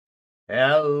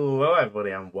Hello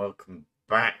everybody and welcome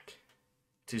back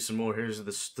to some more Heroes of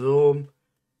the Storm.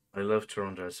 I love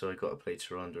Tyrande, so I gotta play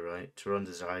Tyrande, right?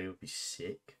 Tyrande's Eye would be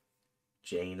sick.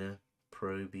 Jaina,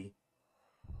 Proby.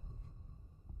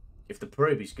 If the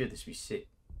Proby's good, this would be sick.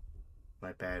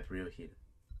 My bad real healer.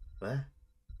 Where?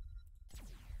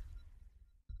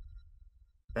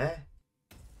 Where?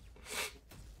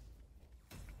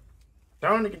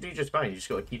 Tyrande can do just fine, you just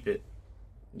gotta keep it.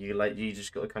 You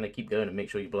just gotta kinda keep going and make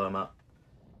sure you blow him up.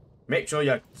 Make sure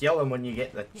you kill him when you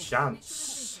get the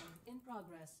chance. In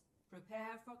progress.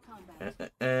 Prepare for combat.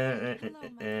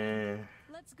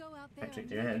 Let's go out there.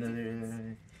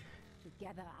 Actually,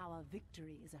 Together our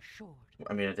victory is assured.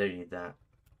 I mean, I don't need that.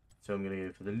 So I'm gonna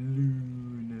go for the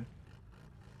Luna.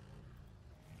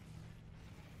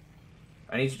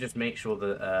 I need to just make sure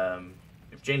that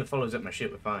if Jaina follows up my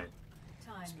shit, we're fine.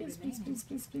 Time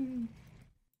Spin.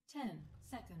 10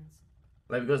 seconds.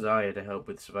 Like, because I had to help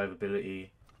with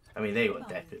survivability. I mean, they got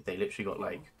death. They literally got,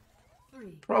 like,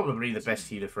 3. probably the best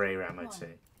healer for ARAM, I'd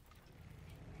say.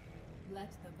 Let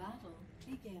the battle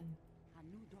begin.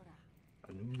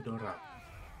 Anudora.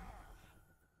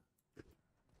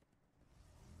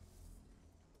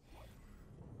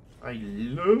 I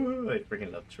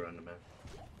freaking love Tyrande, man.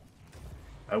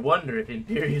 I wonder if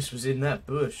Imperius was in that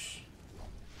bush.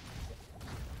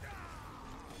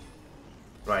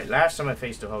 Right, last time I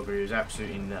faced a Hogger, he was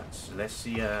absolutely nuts. Let's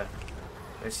see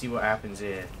what happens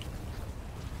here.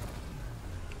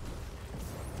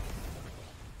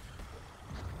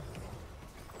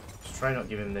 Just try not to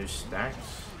give him those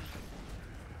stacks.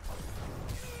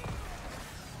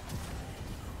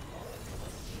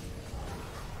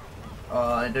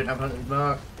 Oh, I don't have Hunter's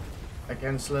Mark. I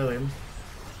can slow him.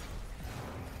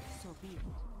 So be it.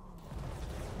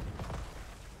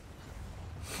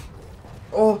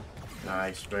 Oh!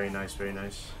 Nice, very nice, very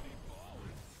nice.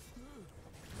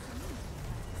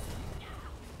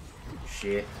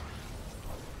 Shit.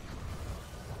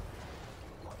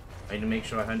 I need to make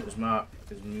sure I Hunter's Mark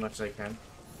as much as I can.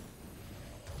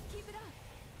 Keep it up.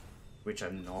 Which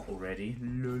I'm not already.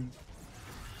 Lol.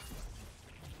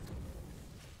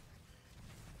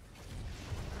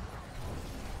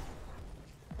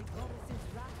 The goddess's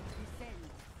wrath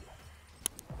descends.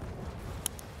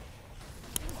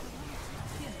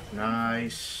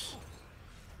 Nice.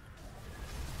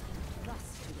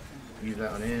 Use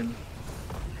that on him.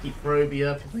 Keep Proby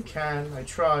up if I can. I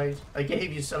tried. I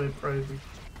gave you some in Proby.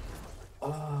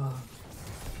 Oh.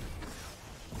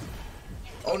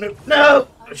 Oh no. No!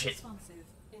 Oh shit.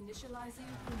 Initializing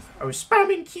I was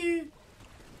spamming Q.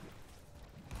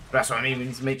 That's what I mean. We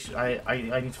need to make sure. I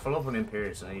need to follow up on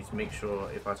Imperius, and I need to make sure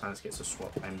if Artanis gets a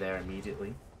swap, I'm there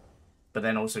immediately. But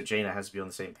then also Jaina has to be on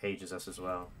the same page as us as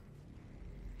well.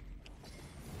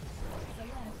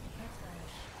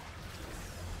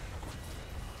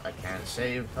 I can't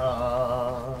save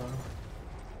her.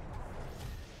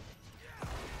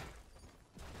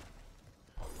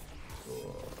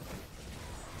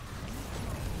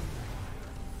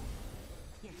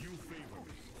 You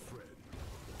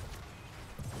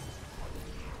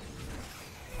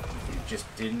just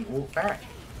didn't walk back.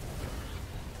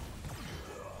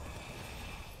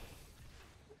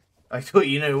 I thought,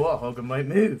 you know what, Hogger might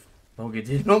move. Hogger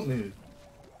did not move.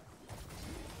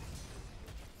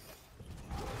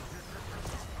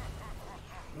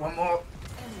 One more.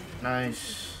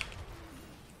 Nice.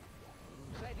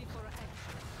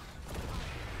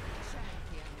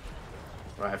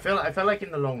 Right, I feel like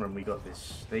in the long run we got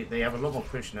this. They have a lot more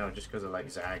push now just because of like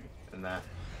Zag and that.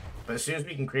 But as soon as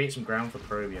we can create some ground for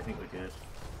Proby, I think we're good.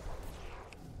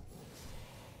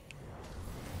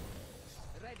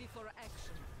 Ready for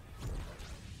action.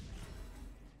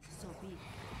 So be it.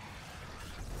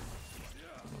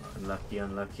 Unlucky,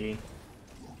 unlucky.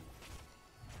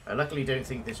 I luckily don't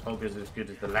think this Hogger is as good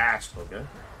as the last Hogger.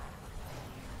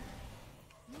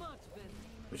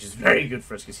 Which is very good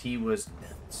for us because he was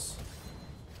nuts.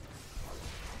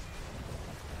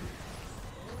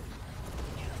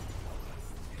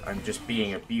 I'm just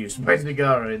being abused by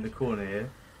Nagara in the corner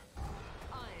here.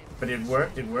 But it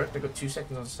worked, it worked. I got 2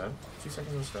 seconds on stun. 2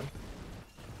 seconds on stun.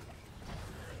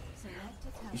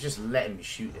 He's just letting me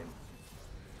shoot him.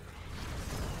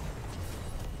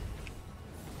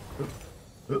 Oop.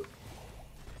 Oop.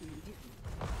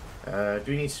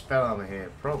 Do we need spell armor here?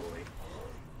 Probably.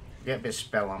 Get a bit of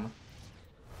spell armor.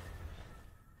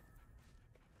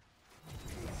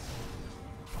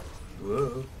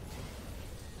 Whoa.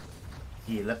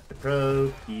 Heal up the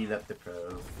probe, heal up the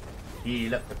probe.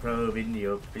 Heal up the probe in the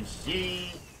open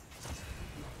sea.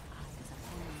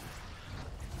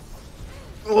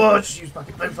 Oh, just use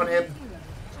bucket both on him.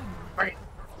 Bang.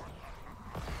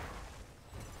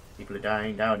 People are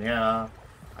dying down here.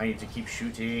 I need to keep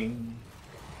shooting.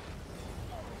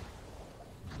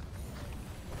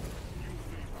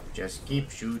 Just keep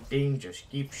shooting, just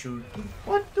keep shooting.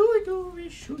 What do I do? We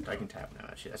shoot. I can tap now,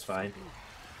 actually, that's fine.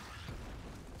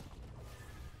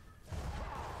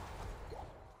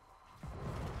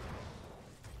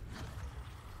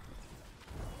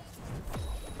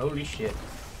 Holy shit.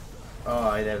 Oh,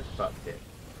 I never fucked it.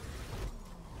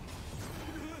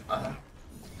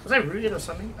 Was I rude or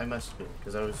something? I must have been,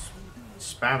 because I was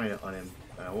spamming it on him.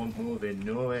 And I won't move in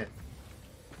nowhere.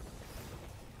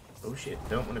 Oh shit,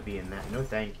 don't want to be in that. No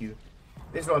thank you.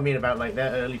 This is what I mean about, like,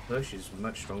 their early push is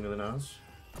much stronger than ours.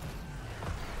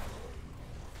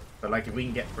 But, like, if we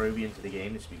can get Proby into the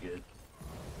game, this would be good.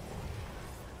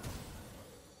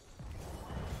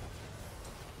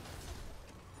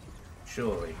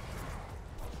 Surely.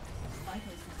 Vital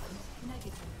signs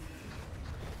negative.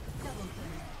 Double kill.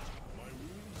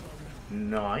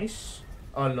 Nice.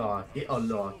 I like it, I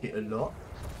like it a lot.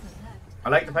 Select. I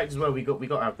like the fact as well we got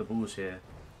to have the balls here.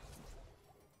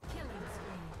 Killing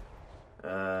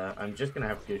spree. I'm just gonna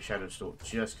have to go Shadow Stalk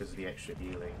just because of the extra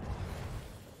healing.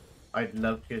 I'd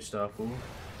love to go Starfall. My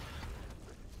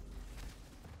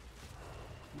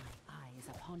eye is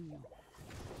upon you.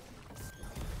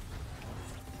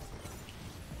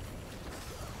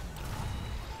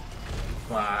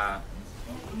 Wow.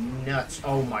 Nuts.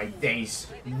 Oh my days.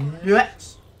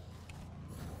 Nuts.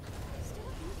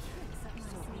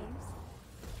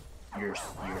 You're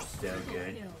so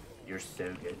good. You're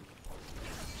so good.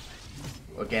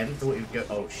 Again, thought he would go.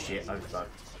 Oh shit, I'm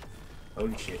fucked.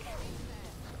 Holy shit.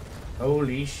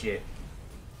 Holy shit.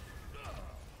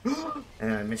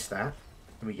 And I missed that.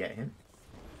 Can we get him?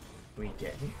 Can we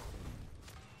get him?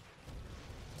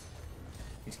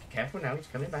 He's careful now, he's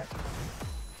coming back.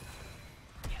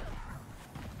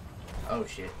 Oh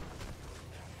shit.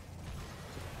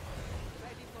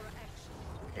 Ready for action.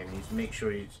 Okay, we need to make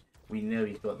sure we know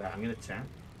he's got that. I'm gonna tap.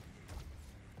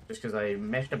 Just because I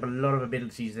messed up a lot of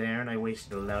abilities there and I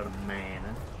wasted a lot of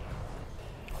mana.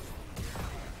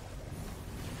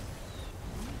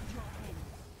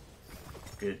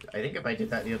 Good. I think if I did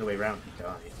that the other way around, he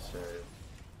died, so...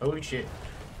 Holy shit.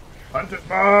 Hunter's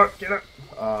mark! Get up!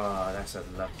 Oh, that's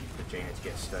unlucky for Jaina to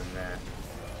get stunned there.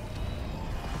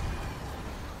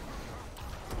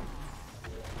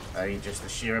 I mean, just the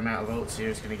sheer amount of ults here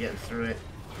is going to get him through it.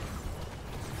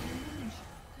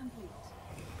 Complete.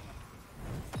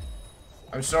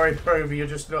 I'm sorry, Proby, you're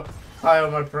just not high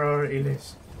on my priority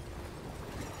list.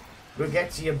 We'll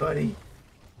get to you, buddy.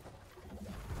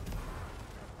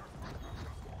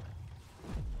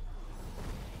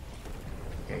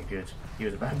 Okay, good. He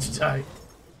was about to die.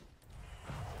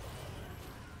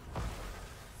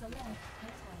 Select attack.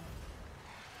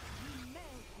 You melt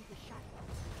with the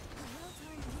shadows. The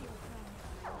well-timed heal from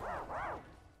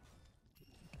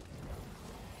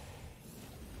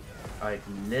I'd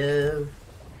love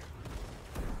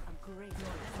a great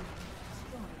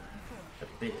a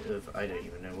bit of... I don't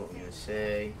even know what I'm going to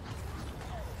say.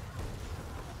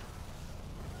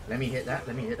 Let me hit that.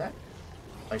 Let me hit that.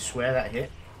 I swear that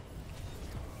hit.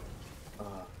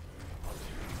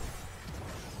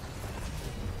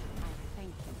 thank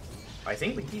you. I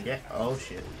think we can get... Oh,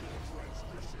 shit.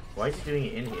 Why is he doing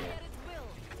it in here?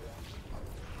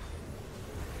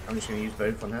 I'm just going to use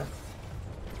both on her.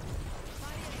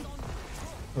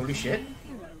 Holy shit.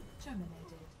 Hero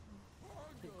terminated.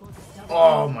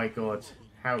 Oh my god.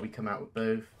 How we come out with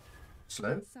both?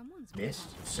 Slow. Someone's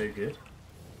Missed. So good.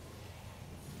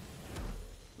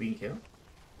 We can kill.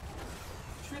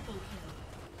 Triple kill.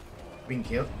 We can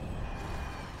kill.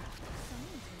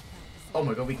 Oh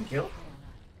my god, we can kill.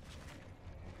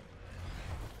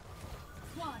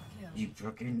 Quad kill. You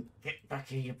fucking get back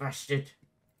here, you bastard.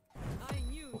 I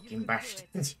knew you Fucking would bastard.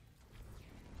 do it.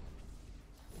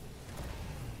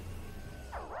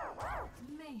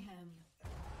 Mayhem.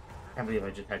 Can't believe I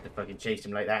just had to fucking chase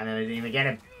him like that and then I didn't even get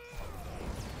him.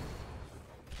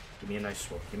 Give me a nice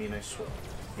swap. Give me a nice swap.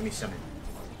 Give me something.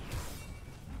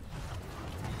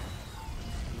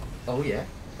 Oh yeah.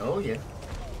 Oh yeah.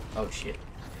 Oh shit.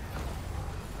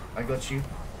 I got you.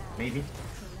 Maybe.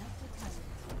 Select attack.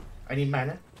 I need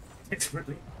mana.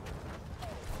 Desperately.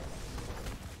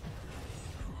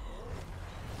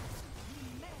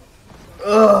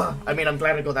 Ugh! I mean, I'm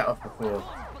glad I got that off before.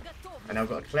 And I've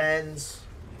got a cleanse.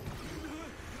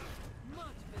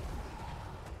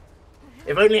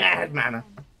 If only I had mana.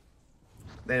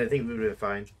 Then I think we would have been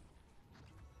fine.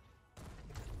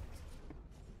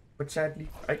 But sadly,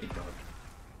 I did not.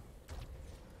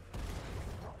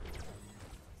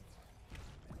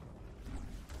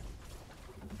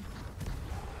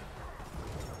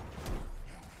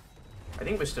 I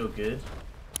think we're still good.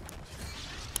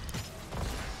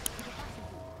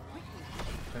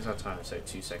 Where's our time? It's like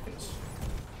 2 seconds.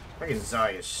 Fucking Zai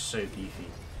is so beefy.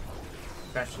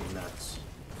 It's actually nuts.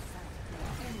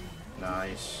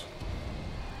 Nice.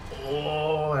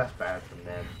 Oh, that's bad from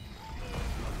them.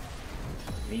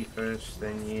 Me first,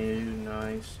 then you.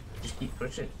 Nice. Just keep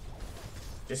pushing.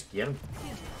 Just get him.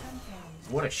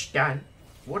 What a stand.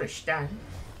 What a stand.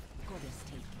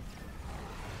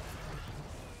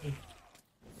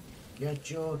 You're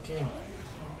joking.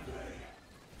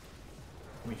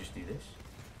 Let me just do this.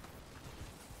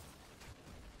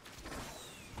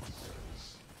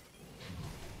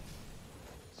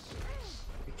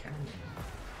 We can.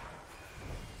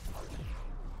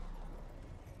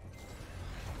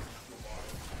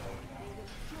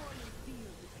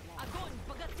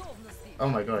 Oh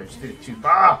my god, I just did it too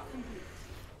far!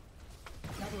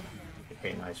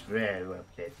 Okay, nice. Very well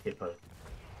played, Hippo.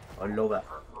 I love it.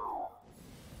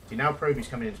 See, now Proby's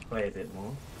coming into play a bit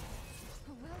more.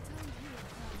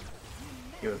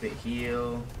 Give a bit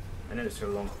heal. I know it's a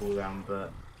long cooldown,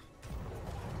 but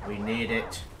we need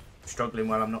it. Struggling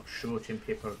while I'm not shorting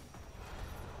Hippo.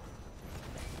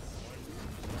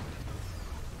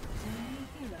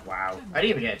 Wow. I didn't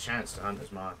even get a chance to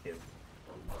Hunter's Mark him.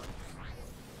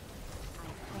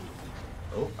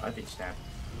 Oh, I did stab.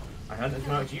 I Hunter's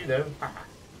Marked you though.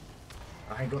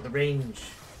 I ain't got the range.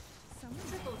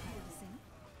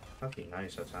 Fucking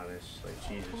nice, that's how this. Like,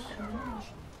 Jesus.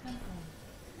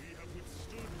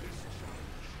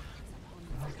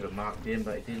 I could have marked him,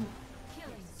 but I didn't.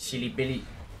 Silly Billy.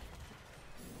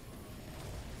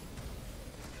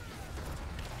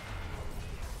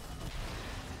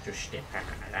 Just step out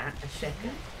of that a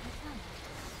second.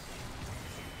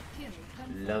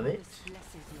 Love it.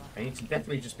 I need to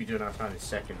definitely just be doing our time in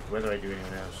second, whether I do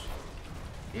anyone else.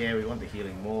 Yeah, we want the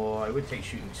healing more. I would take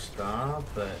Shooting Star,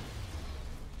 but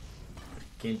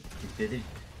again, you did it.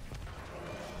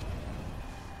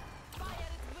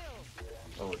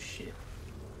 Oh shit.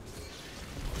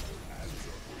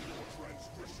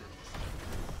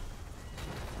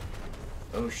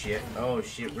 Oh shit. Oh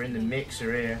shit, we're in the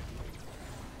mixer here.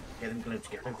 Get them globes,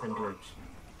 get them globes.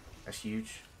 That's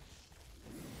huge.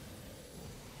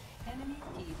 Enemy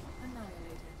keep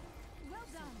annihilated. Well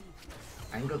done.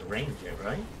 I ain't got the range yet,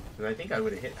 right? Because I think I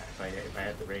would have hit that if I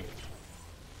had the range.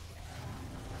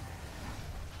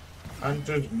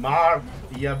 Hunter's Mark,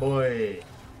 yeah boy.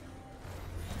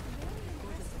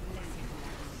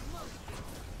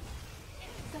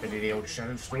 Ready the old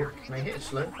Shadow Stalk. Can I hit it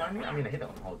slow finally? I mean, I hit it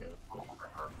on Holgo.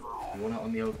 You want it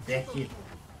on the old decky?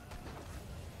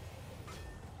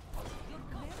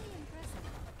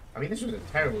 I mean, this was a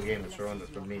terrible game of Surrender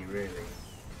for me, really.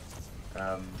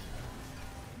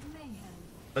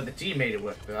 But the team made it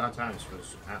work. The Artanis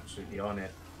was absolutely on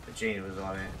it. The Jaina was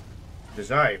on it. The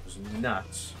Zai was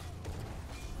nuts.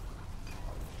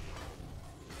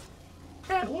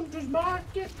 That Hunter's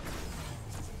Market.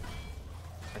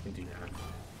 I can do that.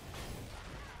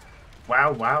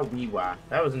 Wow, wow, wee wah.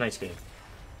 That was a nice game.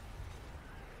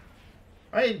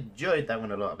 I enjoyed that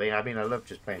one a lot. I mean, I love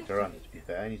just playing Tyrande, to be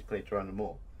fair. I need to play Tyrande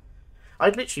more.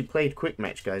 I've literally played Quick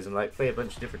Match, guys, and like play a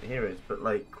bunch of different heroes, but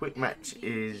like Quick Match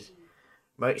is...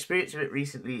 My experience of it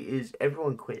recently is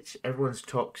everyone quits, everyone's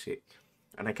toxic,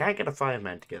 and I can't get a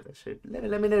 5-man together, so let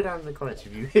me know down in the comments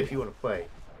if you want to play.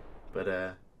 But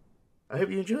I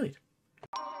hope you enjoyed.